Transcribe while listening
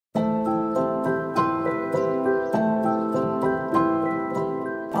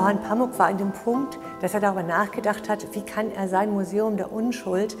Orhan Pamuk war an dem Punkt, dass er darüber nachgedacht hat, wie kann er sein Museum der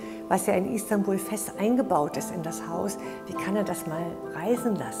Unschuld, was ja in Istanbul fest eingebaut ist in das Haus, wie kann er das mal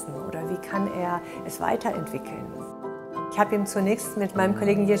reisen lassen oder wie kann er es weiterentwickeln. Ich habe ihm zunächst mit meinem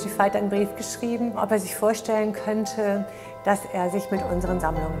Kollegen Jerzy Falter einen Brief geschrieben, ob er sich vorstellen könnte, dass er sich mit unseren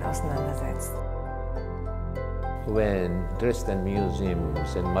Sammlungen auseinandersetzt. When Dresden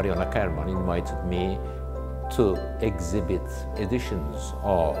Museums and Mariana Kerman invited me to exhibit editions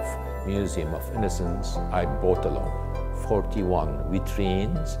of Museum of Innocence, I bought along 41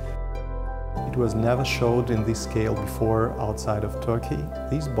 vitrines. It was never showed in this scale before outside of Turkey.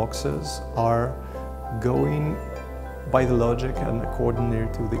 These boxes are going by the logic and accordingly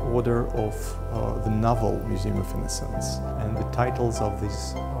to the order of the novel Museum of Innocence. And the titles of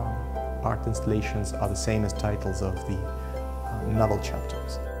these art installations are the same as titles of the novel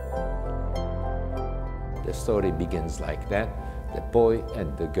chapters. The story begins like that. The boy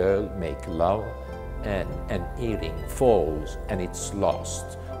and the girl make love and an earring falls and it's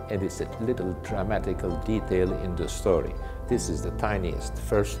lost. And it's a little dramatical detail in the story. This is the tiniest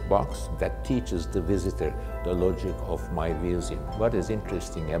first box that teaches the visitor the logic of my museum. What is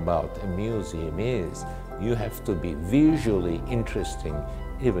interesting about a museum is you have to be visually interesting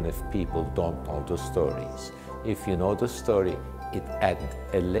even if people don't know the stories. If you know the story, it adds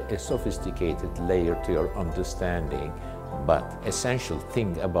a sophisticated layer to your understanding. But essential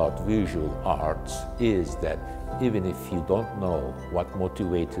thing about visual arts is that even if you don't know what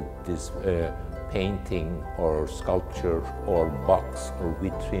motivated this painting or sculpture or box or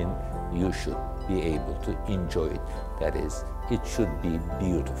vitrine, you should be able to enjoy it. That is, it should be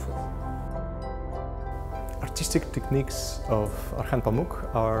beautiful. Artistic techniques of Orhan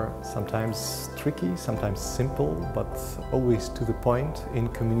Pamuk are sometimes tricky, sometimes simple, but always to the point in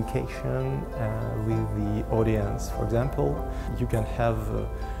communication with the audience. For example, you can have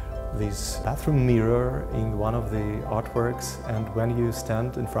this bathroom mirror in one of the artworks, and when you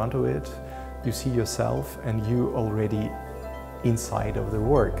stand in front of it, you see yourself and you already inside of the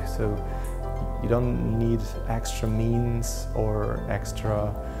work. So you don't need extra means or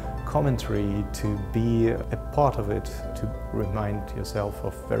extra commentary to be a part of it, to remind yourself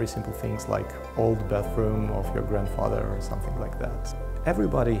of very simple things like old bathroom of your grandfather or something like that.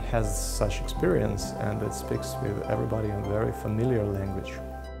 Everybody has such experience and it speaks with everybody in a very familiar language.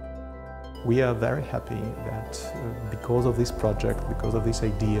 We are very happy that because of this project, because of this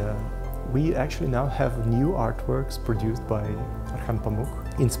idea, we actually now have new artworks produced by Orhan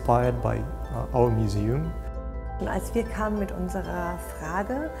Pamuk, inspired by our museum. Und als wir kamen mit unserer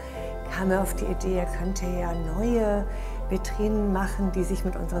Frage, kam er auf die Idee, er könnte ja neue Vitrinen machen, die sich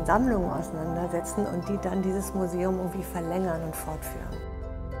mit unseren Sammlungen auseinandersetzen und die dann dieses Museum irgendwie verlängern und fortführen.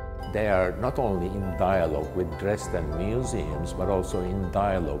 They are not only in dialogue with Dresden museums, but also in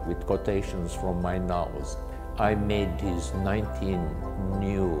dialogue with quotations from my novels. I made these 19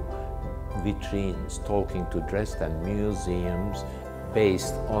 new vitrines talking to Dresden museums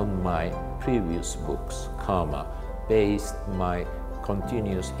based on my previous books, based my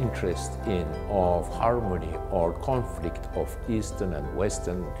continuous interest in of harmony or conflict of Eastern and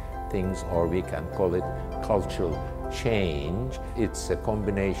Western things, or we can call it cultural change. It's a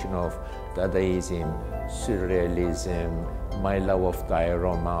combination of Dadaism, Surrealism, my love of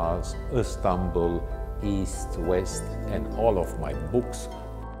dioramas, Istanbul, East, West, and all of my books.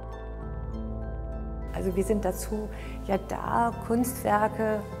 Also wir sind dazu ja da,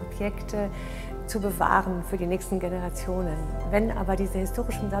 Kunstwerke, Objekte zu bewahren für die nächsten Generationen. Wenn aber diese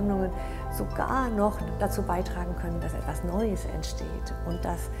historischen Sammlungen sogar noch dazu beitragen können, dass etwas Neues entsteht und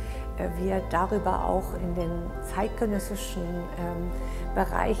dass wir darüber auch in den zeitgenössischen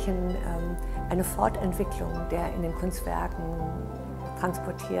Bereichen eine Fortentwicklung der in den Kunstwerken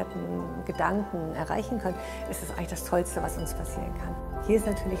transportierten Gedanken erreichen können, ist das eigentlich das Tollste, was uns passieren kann. Hier ist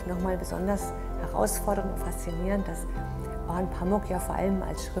natürlich nochmal besonders herausfordernd und faszinierend, dass Orhan Pamuk ja vor allem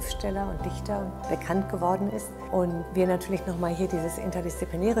als Schriftsteller und Dichter bekannt geworden ist und wir natürlich nochmal hier dieses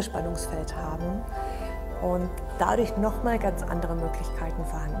interdisziplinäre Spannungsfeld haben und dadurch nochmal ganz andere Möglichkeiten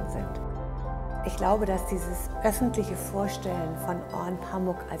vorhanden sind. Ich glaube, dass dieses öffentliche Vorstellen von Orhan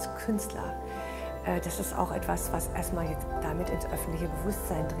Pamuk als Künstler, das ist auch etwas, was erstmal jetzt damit ins öffentliche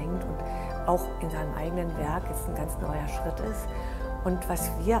Bewusstsein dringt und auch in seinem eigenen Werk jetzt ein ganz neuer Schritt ist. Und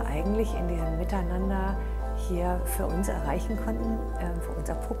was wir eigentlich in diesem Miteinander hier für uns erreichen konnten, für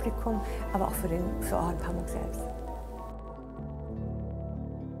unser Publikum, aber auch für Orhan Pamuk selbst.